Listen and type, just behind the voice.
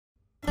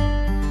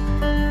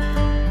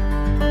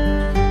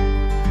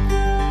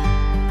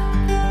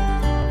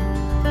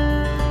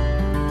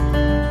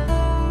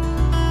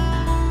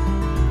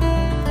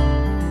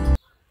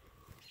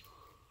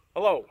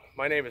Hello,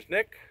 my name is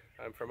Nick.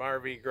 I'm from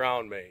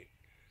RVGroundmate.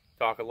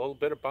 Talk a little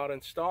bit about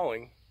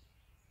installing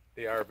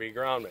the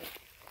RVGroundmate.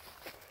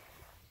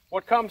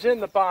 What comes in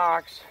the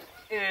box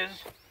is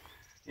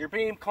your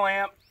beam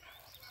clamp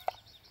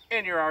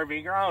and your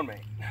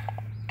RVGroundmate.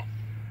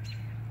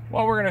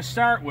 What we're going to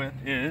start with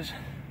is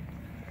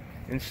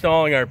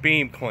installing our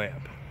beam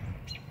clamp.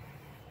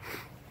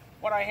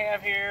 What I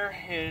have here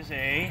is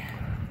a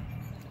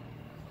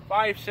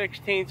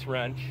 5/16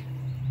 wrench,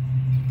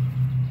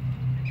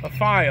 a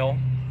file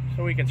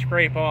so we can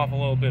scrape off a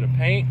little bit of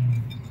paint,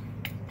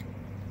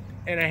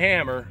 and a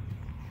hammer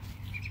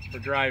for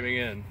driving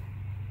in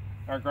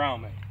our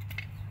ground mate.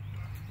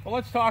 Well,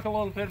 let's talk a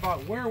little bit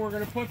about where we're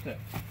going to put this.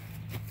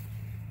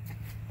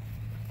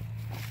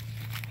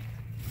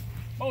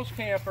 Most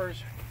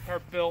campers are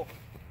built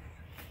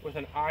with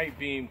an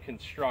I-beam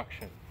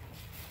construction.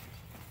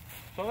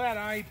 So that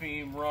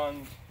I-beam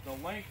runs the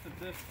length of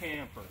this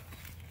camper.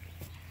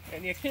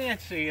 And you can't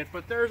see it,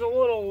 but there's a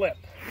little lip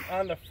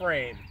on the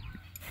frame.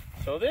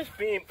 So this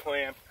beam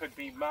clamp could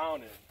be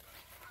mounted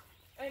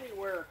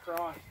anywhere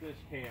across this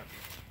camper.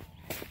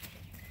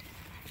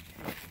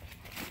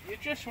 You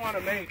just want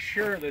to make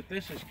sure that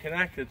this is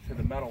connected to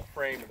the metal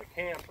frame of the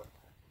camper.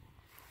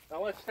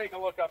 Now let's take a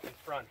look up in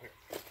front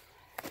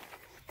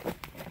here.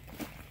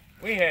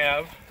 We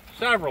have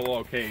several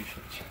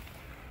locations.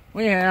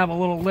 We have a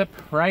little lip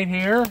right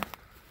here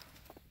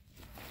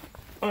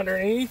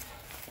underneath.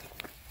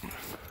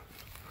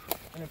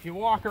 And if you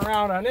walk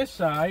around on this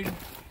side,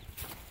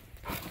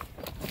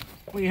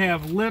 we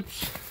have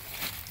lips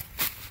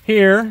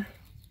here,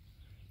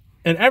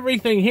 and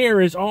everything here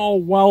is all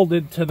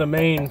welded to the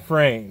main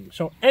frame.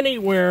 So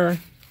anywhere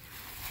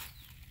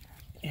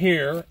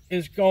here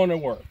is going to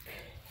work.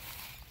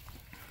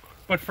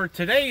 But for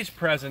today's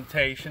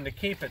presentation, to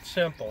keep it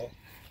simple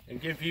and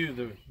give you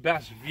the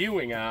best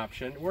viewing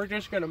option, we're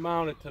just going to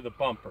mount it to the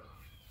bumper.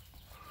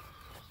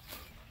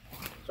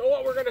 So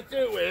what we're going to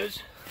do is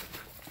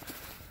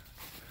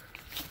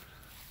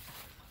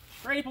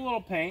scrape a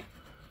little paint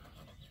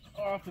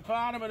off the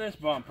bottom of this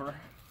bumper,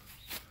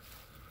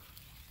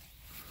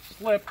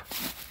 slip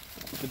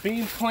the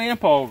beam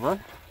clamp over.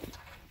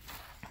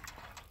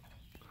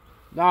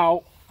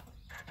 Now,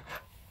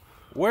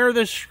 where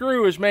this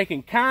screw is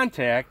making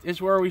contact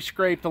is where we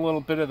scraped a little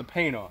bit of the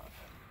paint off.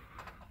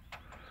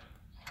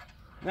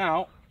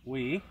 Now,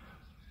 we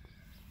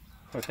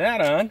put that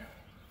on,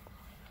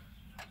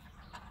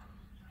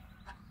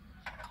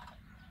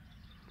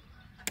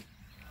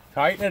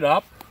 tighten it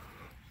up.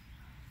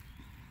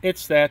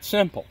 It's that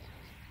simple.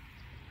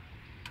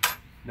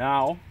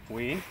 Now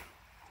we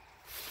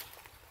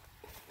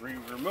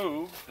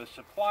remove the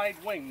supplied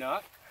wing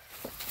nut.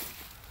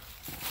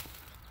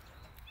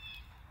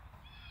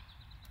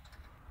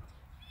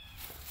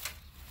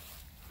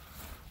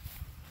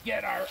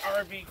 Get our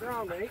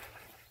RVGroundmate.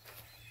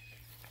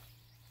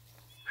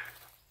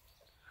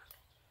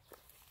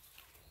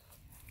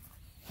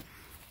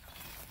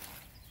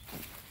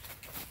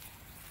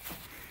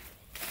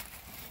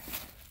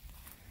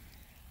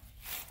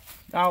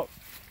 Now,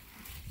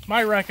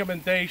 my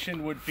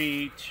recommendation would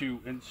be to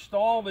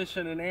install this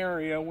in an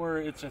area where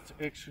it's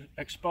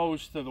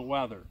exposed to the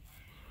weather.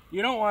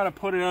 You don't want to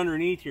put it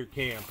underneath your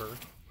camper,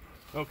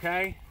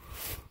 okay?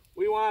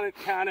 We want it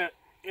kind of,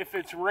 if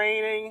it's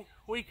raining,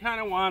 we kind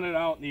of want it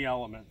out in the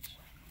elements.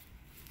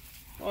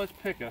 So let's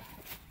pick a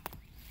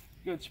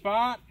good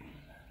spot.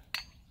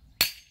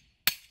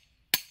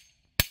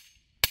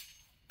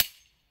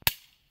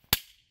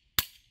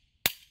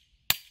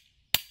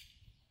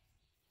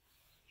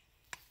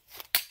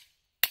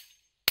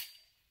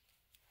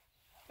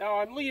 Now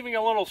I'm leaving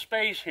a little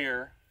space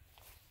here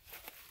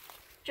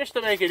just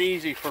to make it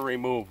easy for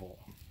removal.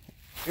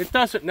 It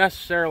doesn't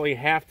necessarily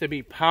have to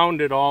be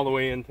pounded all the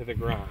way into the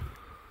ground.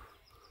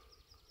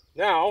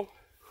 Now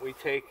we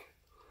take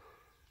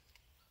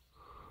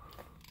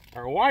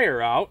our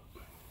wire out,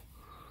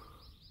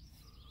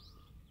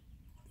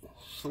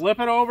 slip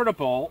it over the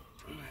bolt,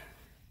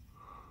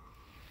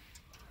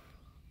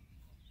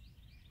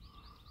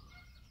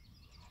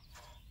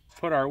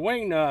 put our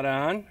wing nut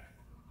on,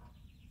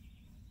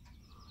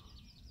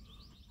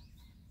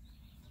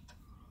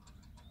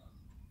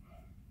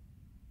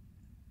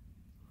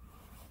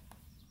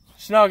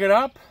 snug it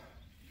up,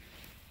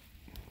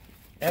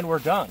 and we're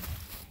done.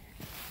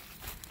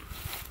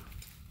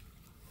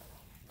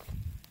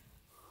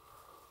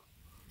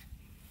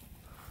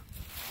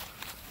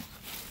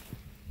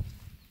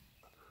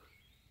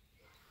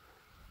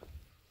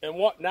 And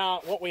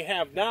what we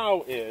have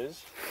now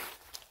is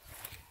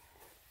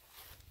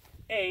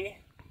a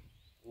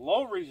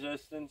low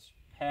resistance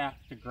path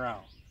to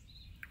ground.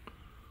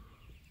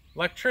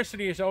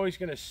 Electricity is always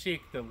going to seek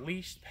the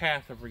least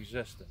path of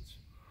resistance.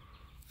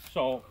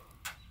 So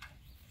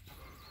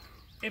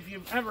if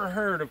you've ever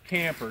heard of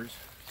campers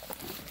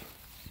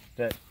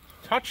that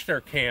touch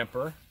their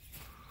camper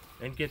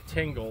and get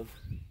tingled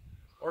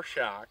or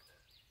shocked,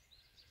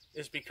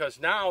 is because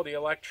now the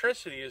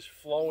electricity is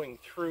flowing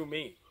through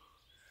me,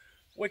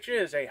 which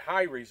is a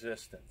high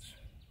resistance.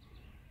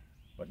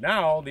 But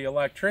now the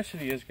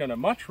electricity is going to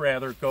much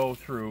rather go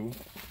through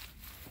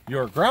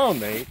your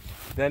GroundMate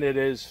than it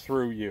is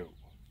through you.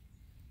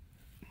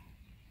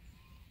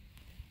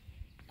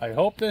 I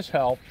hope this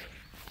helped.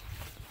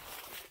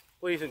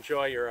 Please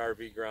enjoy your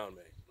RV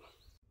GroundMate.